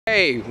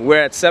Hey, we're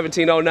at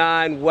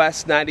 1709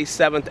 West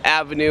 97th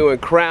Avenue in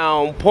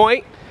Crown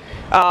Point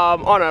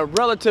on a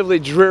relatively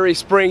dreary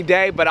spring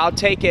day, but I'll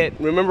take it.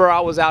 Remember, I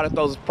was out at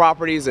those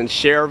properties in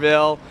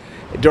Cherville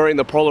during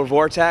the polar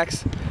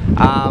vortex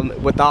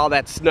with all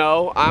that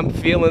snow. I'm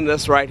feeling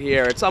this right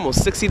here. It's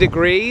almost 60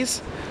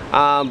 degrees,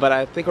 but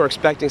I think we're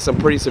expecting some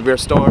pretty severe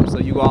storms, so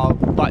you all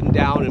button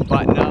down and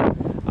button up.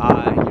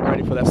 Get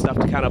ready for that stuff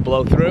to kind of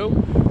blow through.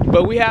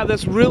 But we have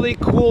this really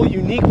cool,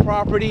 unique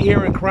property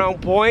here in Crown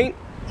Point.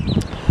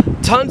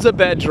 Tons of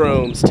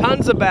bedrooms,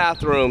 tons of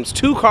bathrooms,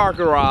 2-car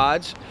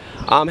garage,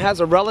 has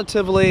a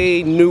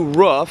relatively new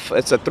roof.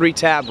 It's a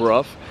 3-tab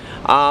roof.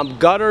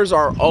 Gutters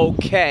are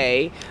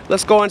okay.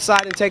 Let's go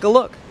inside and take a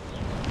look.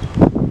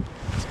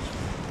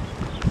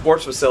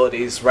 Sports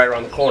facilities right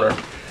around the corner.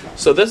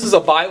 So this is a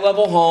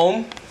bi-level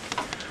home.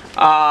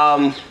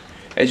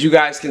 As you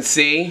guys can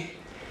see,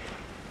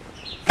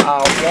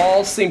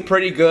 walls seem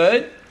pretty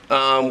good.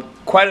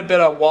 Quite a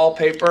bit of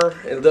wallpaper.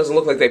 It doesn't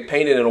look like they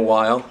painted in a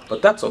while,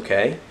 but that's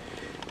okay.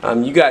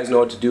 You guys know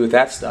what to do with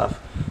that stuff.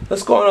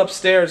 Let's go on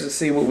upstairs and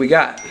see what we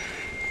got.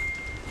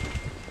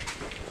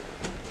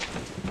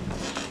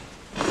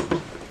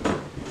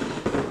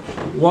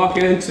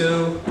 Walking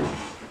into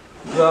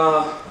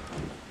the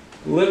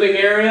living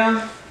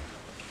area,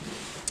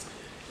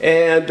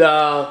 and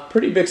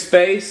pretty big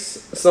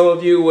space. Some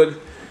of you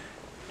would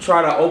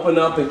try to open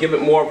up and give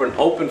it more of an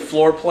open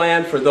floor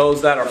plan for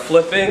those that are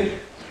flipping.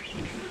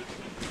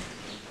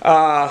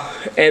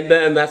 And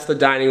then that's the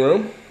dining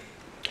room.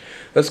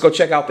 Let's go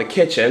check out the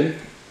kitchen.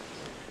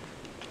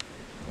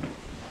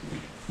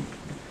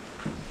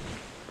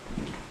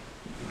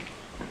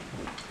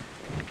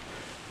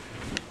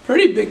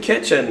 Pretty big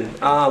kitchen,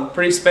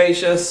 pretty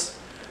spacious.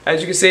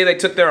 As you can see, they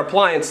took their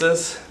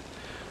appliances.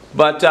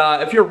 But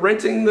if you're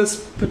renting this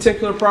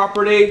particular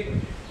property,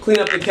 clean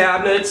up the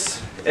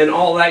cabinets and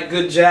all that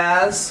good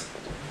jazz.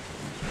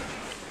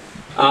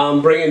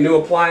 Bring in new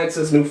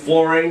appliances, new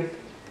flooring.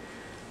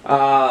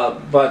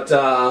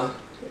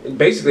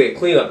 Basically a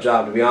cleanup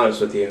job, to be honest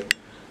with you.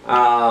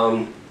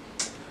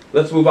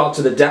 Let's move out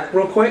to the deck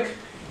real quick.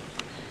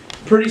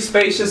 Pretty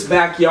spacious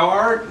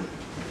backyard.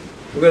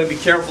 We're going to be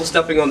careful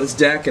stepping on this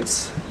deck. It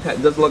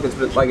doesn't look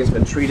like it's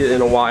been treated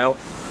in a while.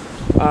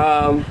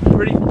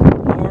 Pretty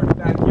large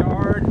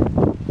backyard.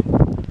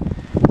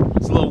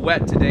 It's a little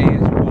wet today, as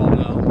you all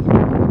know.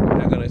 I'm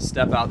not going to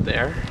step out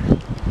there.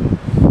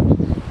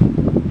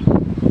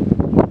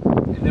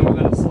 And then we're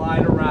going to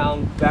slide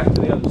around back to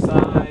the other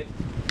side.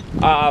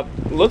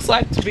 Looks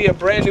like to be a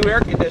brand new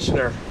air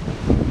conditioner.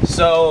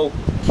 So,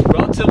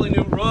 relatively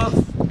new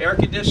roof, air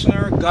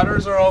conditioner,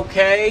 gutters are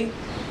okay.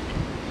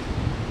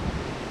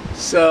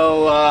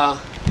 So,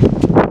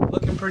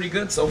 looking pretty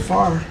good so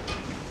far.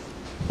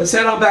 Let's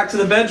head on back to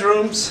the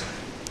bedrooms.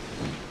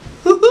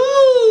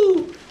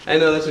 Woohoo! I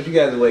know that's what you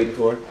guys are waiting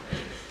for.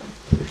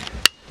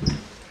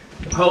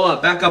 Hold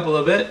up, back up a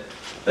little bit.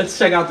 Let's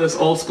check out this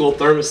old school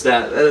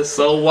thermostat. That is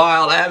so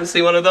wild. I haven't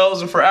seen one of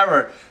those in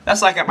forever.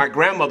 That's like at my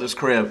grandmother's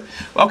crib.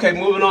 Okay,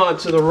 moving on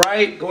to the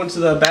right, going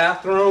to the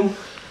bathroom.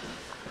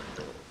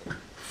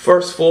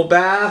 First full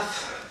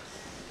bath.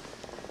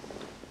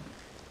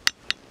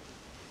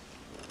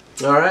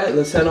 All right,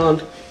 let's head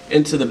on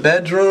into the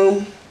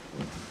bedroom.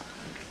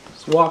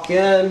 Let's walk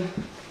in.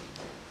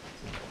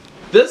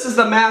 This is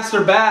the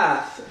master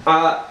bath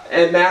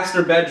and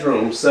master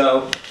bedroom.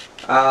 So,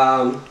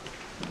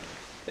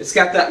 it's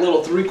got that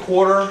little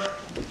 3/4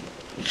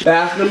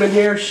 bathroom in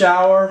here,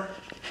 shower.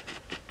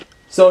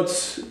 So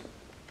it's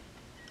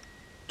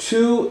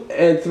 2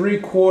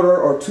 3/4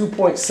 or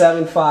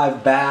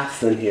 2.75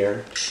 baths in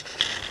here.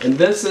 And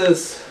this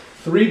is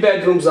 3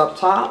 bedrooms up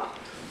top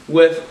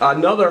with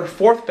another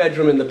 4th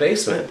bedroom in the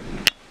basement.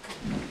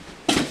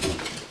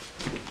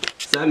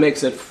 So that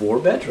makes it 4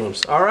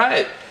 bedrooms. All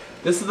right,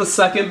 this is the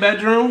 2nd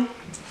bedroom.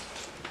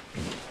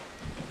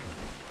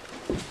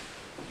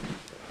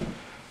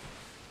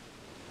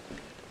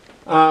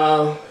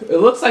 It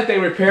looks like they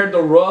repaired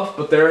the roof,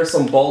 but there is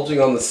some bulging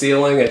on the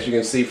ceiling, as you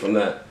can see from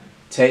that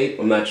tape.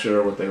 I'm not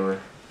sure what they were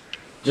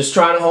just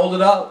trying to hold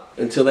it up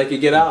until they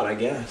could get out, I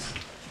guess.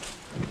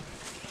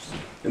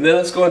 And then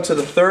let's go into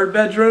the 3rd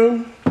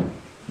bedroom.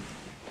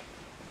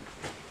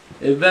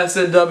 Invest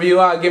in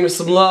WI, give me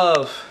some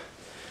love.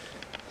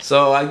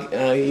 So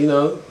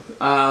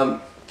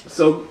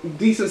so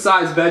decent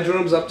sized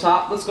bedrooms up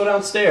top. Let's go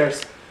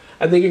downstairs.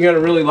 I think you're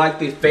gonna really like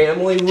the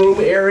family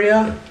room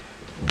area.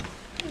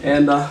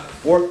 And the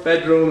 4th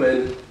bedroom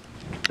and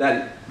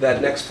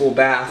that next full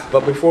bath.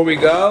 But before we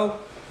go,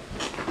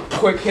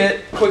 quick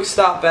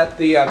stop at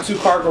the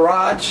 2-car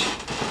garage.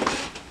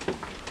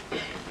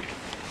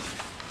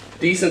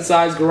 Decent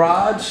sized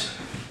garage.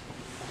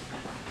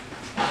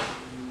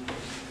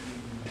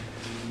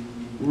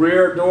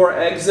 Rear door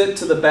exit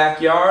to the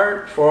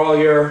backyard for all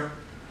your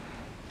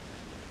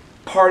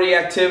party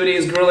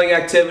activities, grilling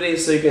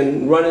activities, so you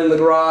can run in the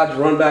garage,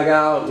 run back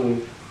out,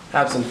 and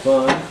have some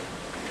fun.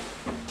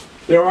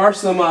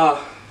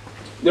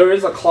 There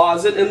is a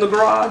closet in the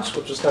garage,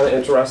 which is kind of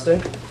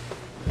interesting.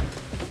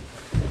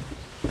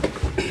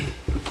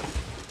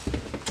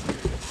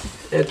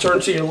 And turn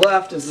to your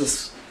left is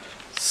this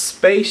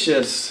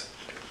spacious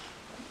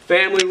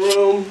family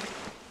room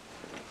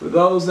for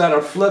those that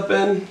are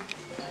flipping.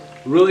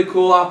 Really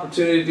cool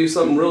opportunity to do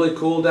something really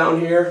cool down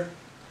here.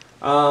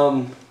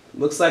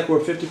 Looks like we're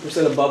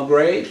 50% above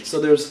grade, so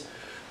there's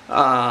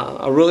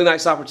a really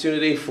nice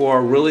opportunity for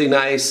a really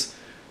nice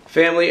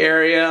family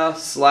area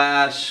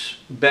slash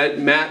bed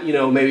mat, you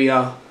know, maybe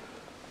a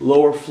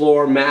lower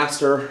floor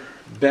master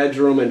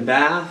bedroom and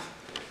bath.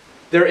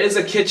 There is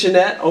a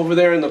kitchenette over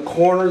there in the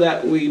corner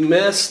that we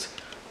missed,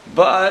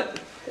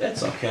 but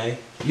it's okay.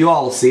 You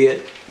all will see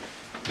it.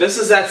 This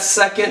is that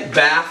second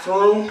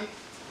bathroom.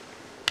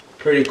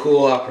 Pretty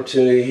cool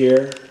opportunity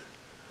here,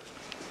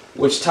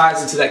 which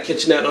ties into that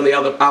kitchenette on the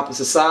other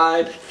opposite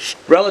side.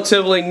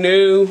 Relatively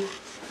new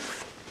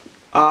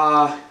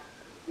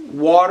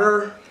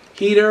water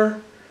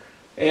heater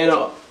and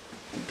a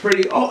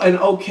an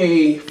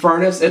okay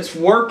furnace. It's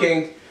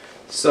working,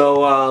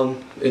 so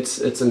it's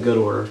in good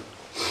order.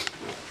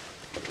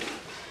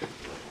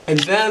 And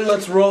then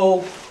let's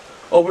roll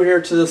over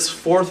here to this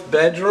fourth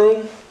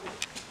bedroom.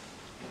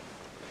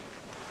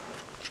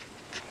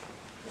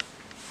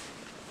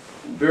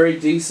 Very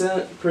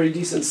decent, pretty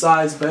decent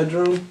sized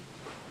bedroom.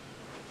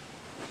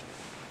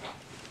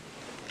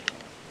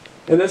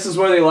 And this is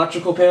where the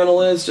electrical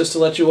panel is, just to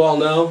let you all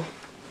know.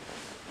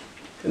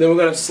 And then we're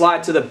going to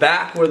slide to the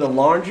back where the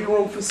laundry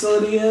room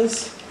facility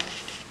is.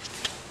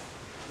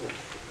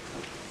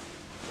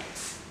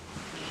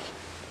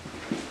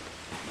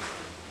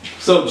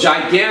 So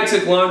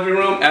gigantic laundry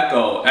room,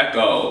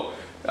 echo.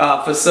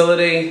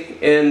 Facility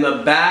in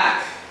the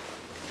back,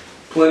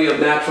 plenty of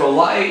natural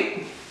light.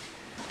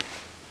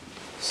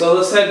 So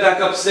let's head back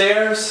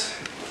upstairs.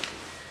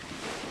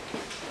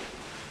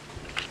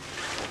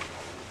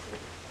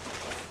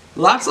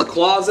 Lots of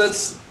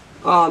closets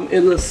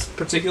in this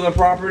particular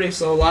property,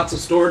 so lots of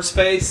storage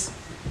space.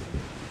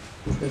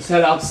 Let's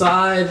head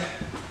outside.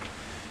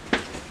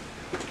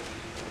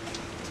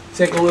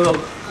 Take a little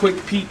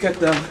quick peek at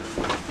the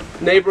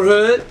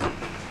neighborhood.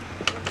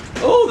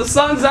 Oh, the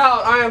sun's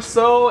out. I am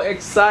so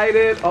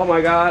excited. Oh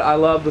my God, I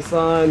love the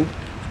sun.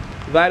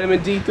 Vitamin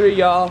D3,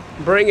 y'all.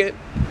 Bring it.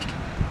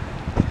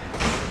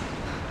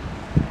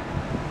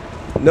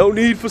 No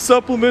need for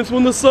supplements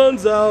when the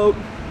sun's out.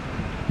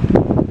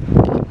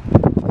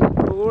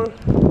 We're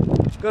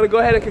gonna go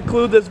ahead and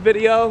conclude this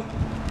video.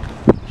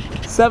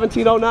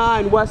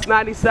 1709 West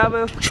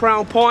 97th,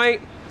 Crown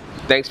Point.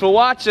 Thanks for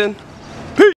watching.